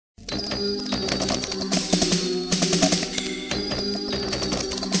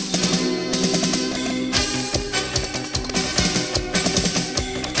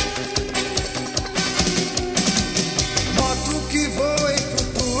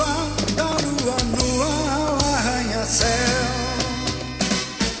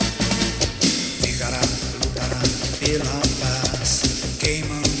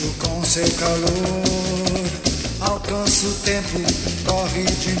Seu calor alcança o tempo, corre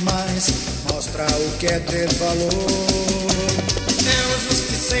demais, mostra o que é ter valor. É o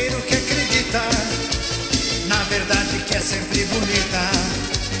justiceiro que acredita na verdade que é sempre bonita.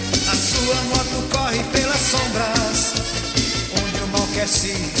 A sua moto corre pelas sombras, onde o mal quer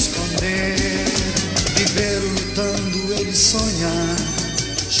se esconder. Viver lutando ele sonha,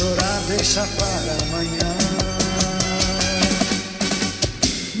 chorar deixa para amanhã.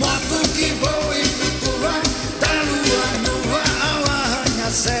 Moto que voa e flutua, da lua nua ao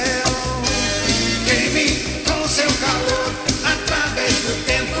arranha-céu. Queime com seu calor, através do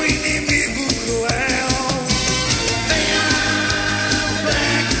tempo inimigo cruel. Venha,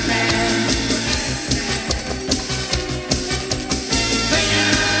 Black Man. Venha,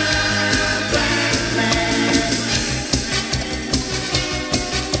 Black Man.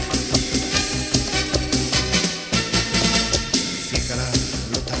 Ficará,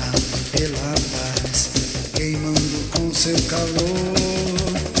 lutará pela paz, queimando com seu calor.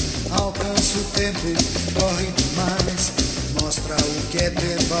 Alcança o tempo, corre demais, mostra o que é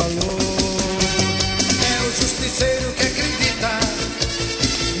ter valor. É o justiceiro que acredita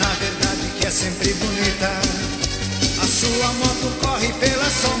na verdade que é sempre bonita. A sua moto corre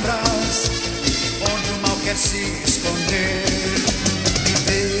pelas sombras, onde o mal quer se esconder.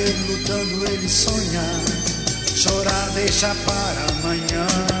 Viver lutando ele sonha, chorar deixa para amanhã.